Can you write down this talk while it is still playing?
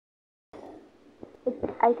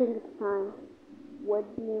I think it's time. What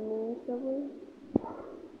do you mean, Subway?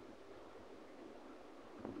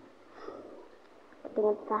 I think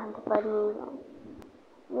it's time to find moves on.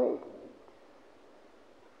 Wait.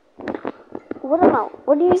 What about?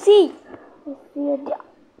 What do you see? I see a dog.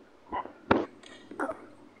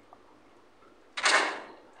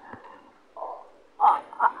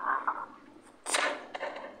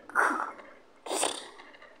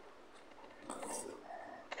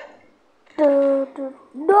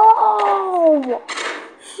 No!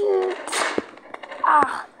 Shit!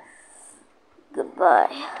 Ah!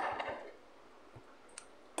 Goodbye.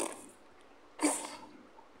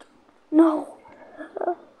 No!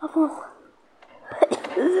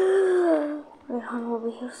 Rehan will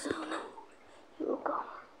be here soon. He will come.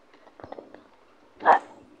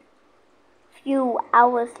 Few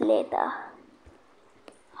hours later.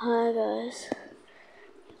 Hi guys.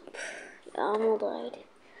 I'm alright.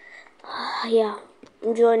 Yeah,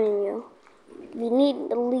 I'm joining you. We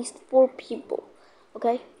need at least 4 people.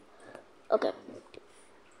 Okay? Okay.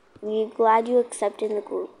 We're glad you accepted the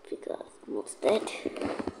group because I'm almost dead.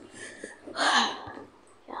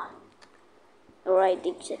 Yeah. Alright,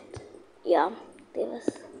 Dipset. Yeah, Davis.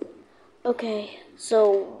 Okay,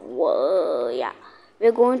 so yeah,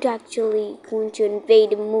 we're going to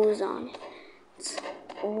invade Muzan.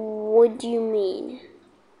 What do you mean?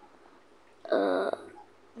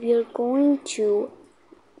 We are going to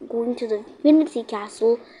the Infinity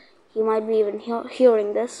Castle. He might be even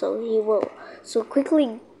hearing this, so he will. So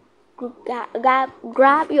quickly,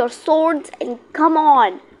 grab your swords and come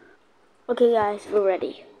on. Okay, guys, we're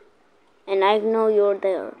ready, and I know you're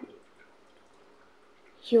there.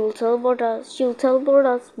 She'll teleport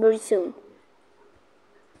us very soon.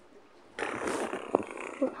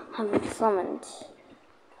 I've been summoned.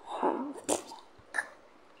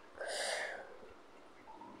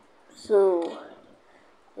 So,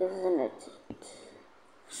 isn't it?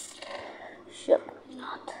 Sure,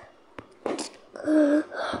 not.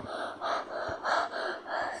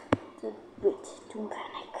 Wait, don't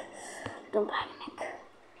panic. Don't panic.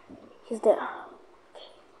 He's there. Okay.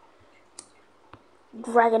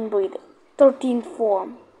 Dragon breathing. 13th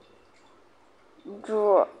form.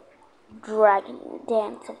 Dragon.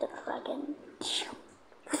 Dance of the dragon.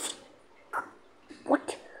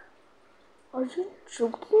 What? Are you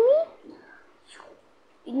joking me?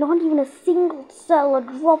 Not even a single cell, a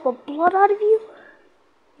drop of blood out of you?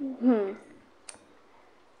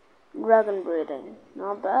 Dragon breathing.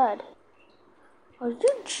 Not bad. Are you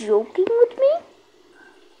joking with me?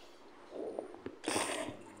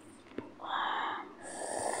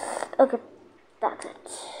 Okay, that's it.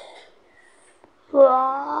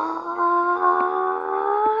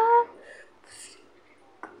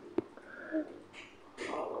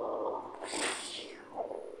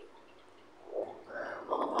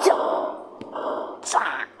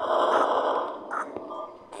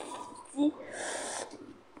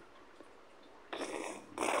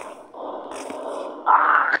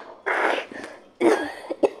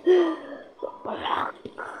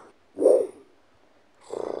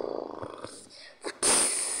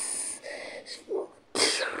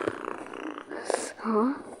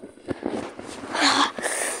 Huh?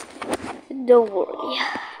 Don't worry,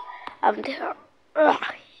 I'm there.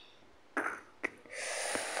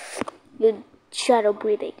 The shadow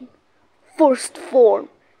breathing. First form.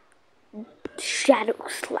 Shadow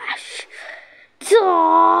slash.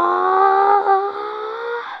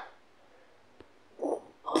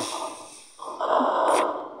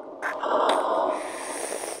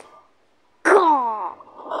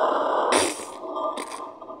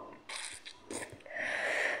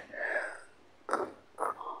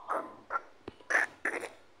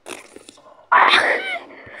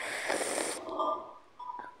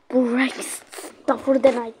 Brace tougher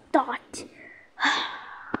than I thought.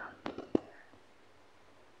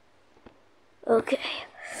 Okay,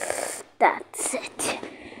 that's it.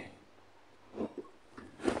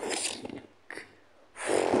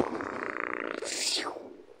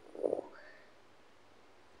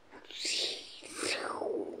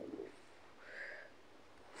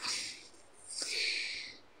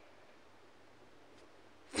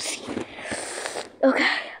 Okay.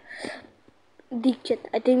 Dikshit,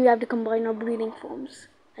 I think we have to combine our breathing forms.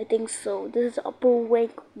 I think so. This is upper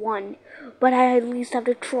rank 1. But I at least have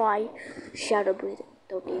to try shadow breathing.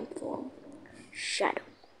 13th form. Shadow.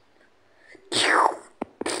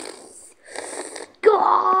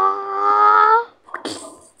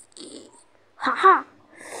 Haha.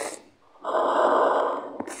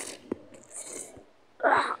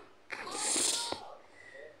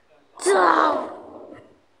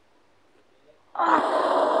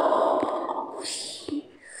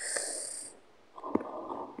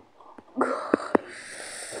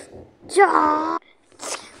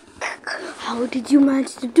 How did you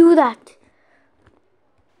manage to do that?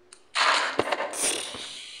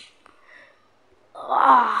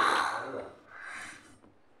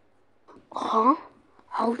 Huh?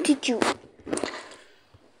 How did you?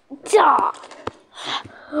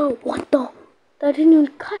 What the? That didn't even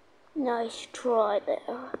cut. Nice try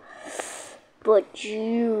there. But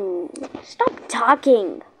you... Stop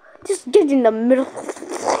talking. Just get in the middle.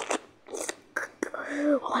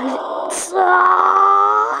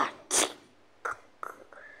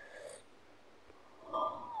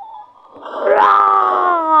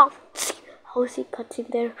 How is he cutting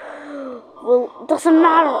there? Well, doesn't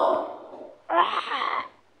matter.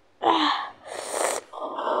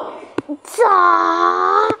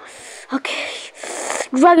 Okay.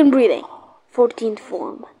 Dragon breathing. 14th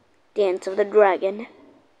form. Dance of the dragon.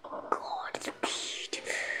 God speed.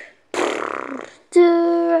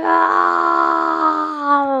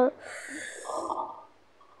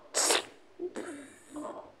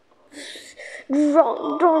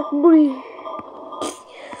 Dark breathe.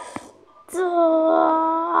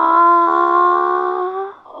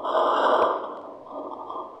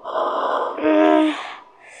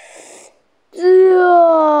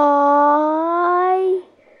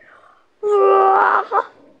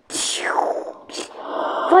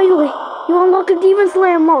 Finally, you unlock a Demon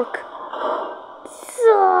Slayer mark.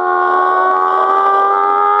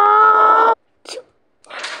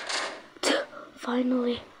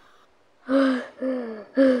 Finally.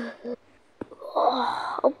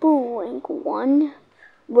 Upper rank 1?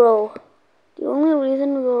 Bro, the only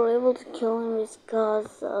reason we were able to kill him is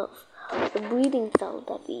because of the breathing style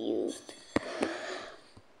that we used.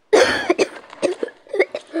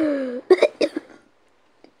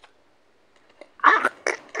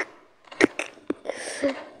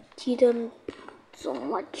 He done so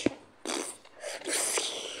much.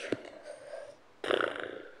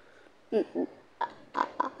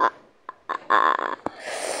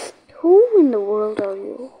 Who in the world are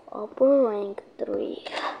you? Upper rank 3.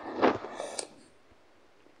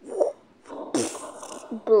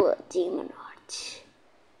 Blood Demon Art.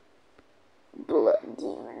 Blood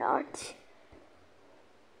Demon Art.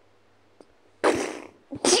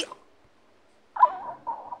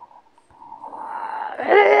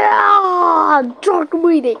 Dark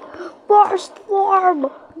breathing. Burst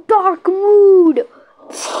form. Dark mood.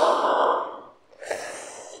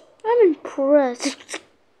 I'm impressed.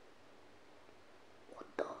 What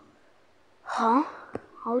the? Huh?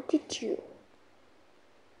 How did you?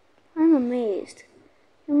 I'm amazed.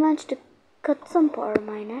 You managed to cut some part of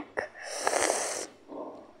my neck.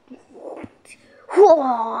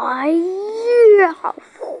 Why? Yeah.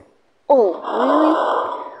 Oh, really?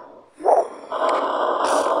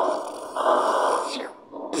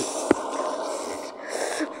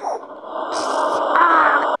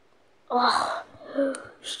 Oh,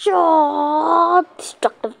 shot!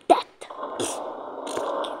 Destructive death.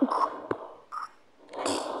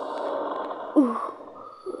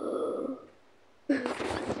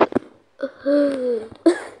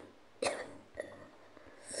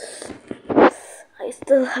 I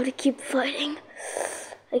still have to keep fighting.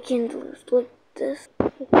 I can't lose like this.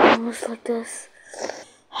 I can't lose like this.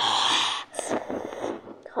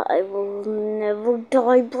 I will never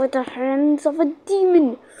die by the hands of a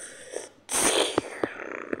demon.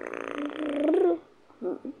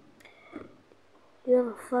 You have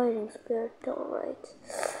a fighting spirit, alright.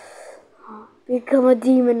 Become a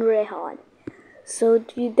demon, Rehan. So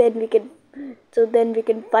then we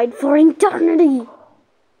can fight for eternity.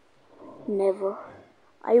 Never.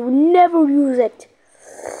 I will never use it.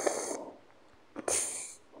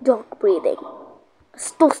 Dark breathing.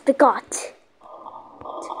 Stostigat.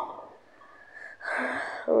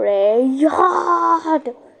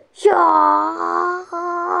 Rehan.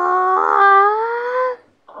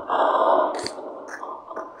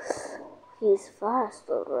 He's fast,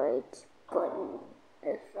 alright, but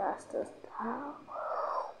as fast as how?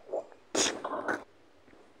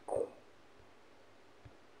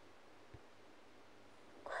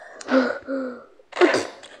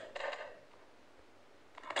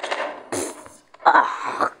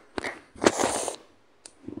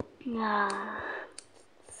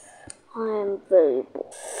 I am very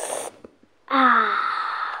bored.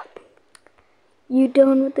 You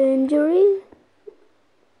done with the injury?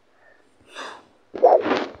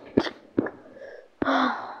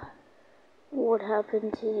 What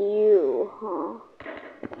happened to you, huh?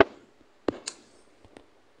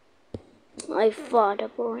 I fought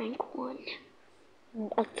up a rank 1.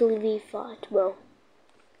 Actually, we fought, bro.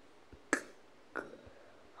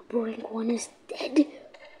 Up rank 1 is dead.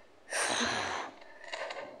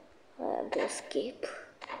 have to escape.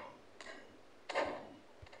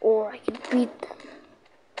 Or I can beat them.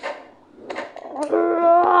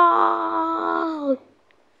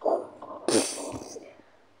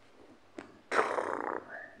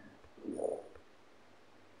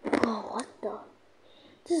 Oh, what the?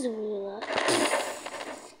 This is really loud.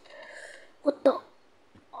 What the?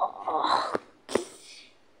 Oh.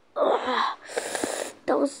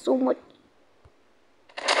 That was so much.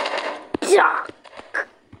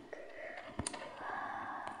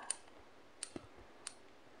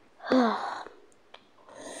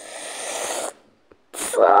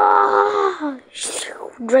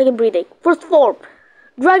 Dragon breathing. First form.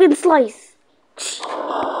 Dragon slice.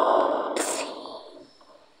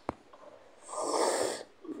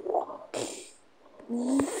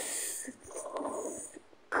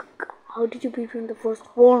 How did you beat in the first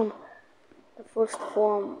form? The first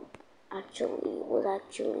form was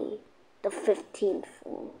actually the 15th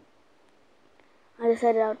form. I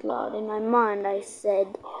said it out loud. In my mind, I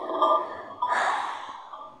said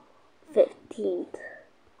 15th.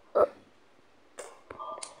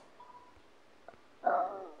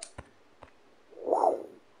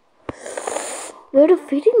 We're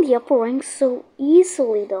defeating the upper ranks so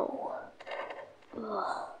easily, though.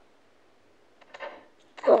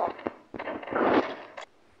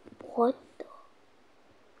 What the?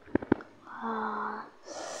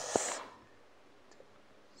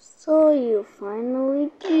 So you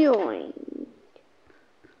finally joined.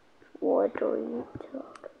 What are you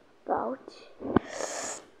talking about?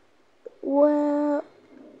 Well,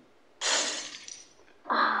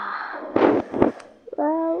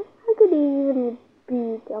 I could even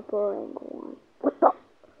beat upper rank 1. What the?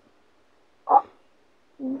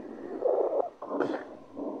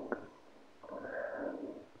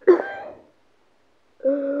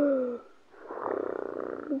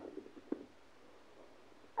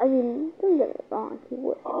 I mean, don't get it wrong, he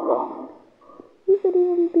was wrong. You could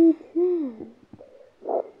even beat him.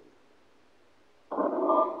 I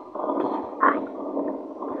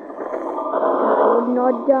would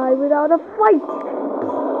not die without a fight.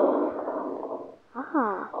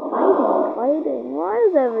 Fighting. Why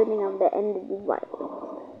is everything on the end of the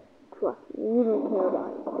violence? Trust me, you don't care about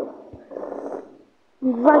it.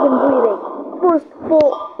 Dragon breathing. First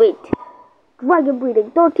form. Wait. Dragon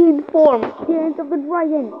breathing. 13th form. Dance of the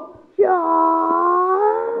dragon.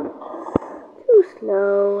 Too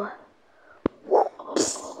slow.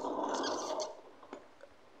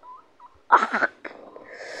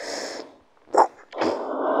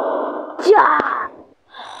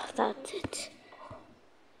 That's it.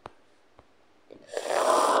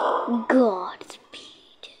 God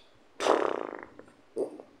speed.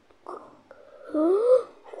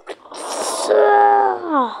 I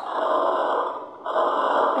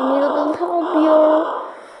need a little help here.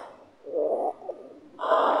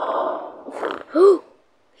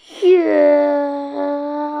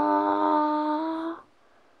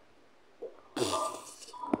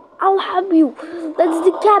 I'll help you. Let's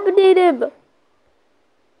decapitate him.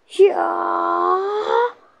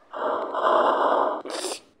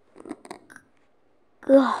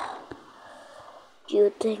 Do you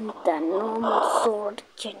think that normal sword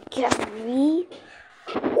can get me?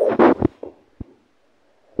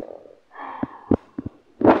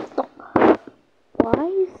 Why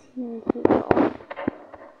is he here?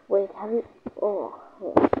 Wait, have you? Oh,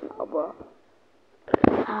 no, bro.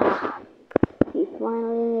 He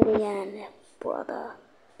finally made it again, brother.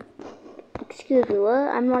 Excuse me, what?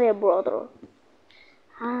 I'm not your brother.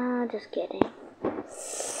 Just kidding.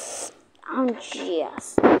 I'm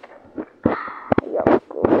just. You're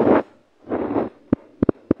cool.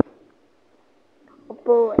 Oh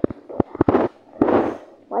boy.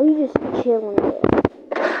 Why are you just chilling there?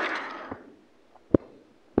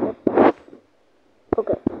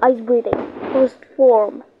 Okay, ice breathing. First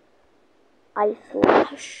form. Ice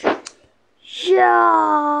slash.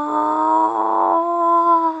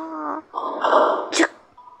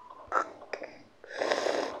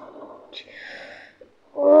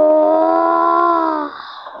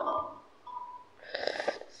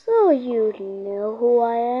 So you know who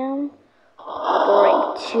I am?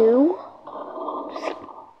 Break 2.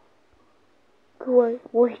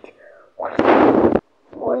 Wait. What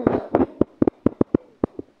is that?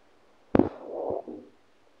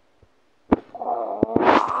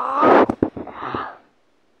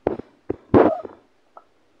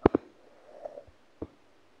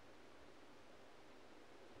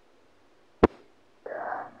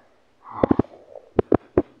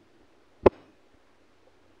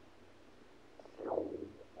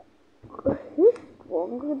 He's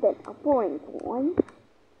stronger than upper rank 1?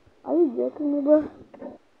 Are you joking me, bro?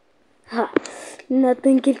 Ha,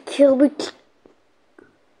 nothing can kill me.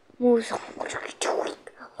 Muzan.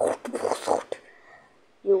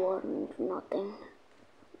 You are nothing.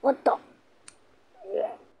 What the?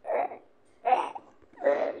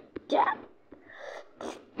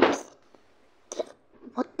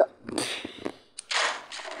 What the?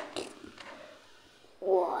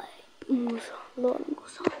 Why? Musa, Lord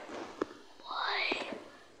Musa. Why?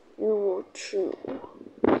 You will chew.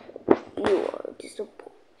 You are a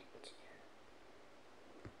disappointment.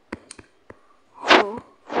 Huh?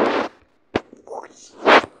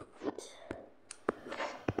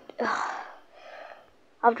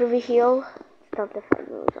 After we heal, stop the fight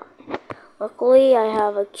moves on. Luckily, I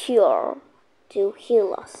have a cure to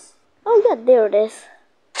heal us. Oh yeah, there it is.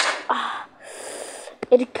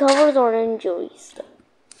 It covers our injuries.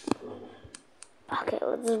 Okay,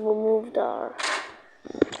 let's remove the.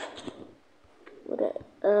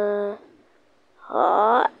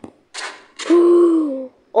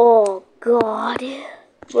 Oh god.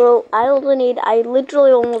 Bro, I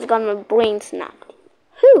literally almost got my brain snapped.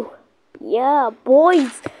 Whew. Yeah,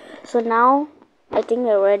 boys. So now, I think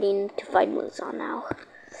we're ready to fight Muzan now.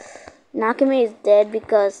 Nakame is dead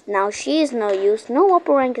because now she is no use. No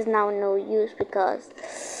upper rank is now no use because...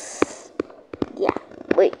 Yeah,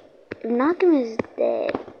 wait. If Nakame is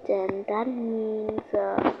dead, then that means...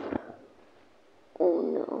 Oh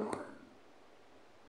no.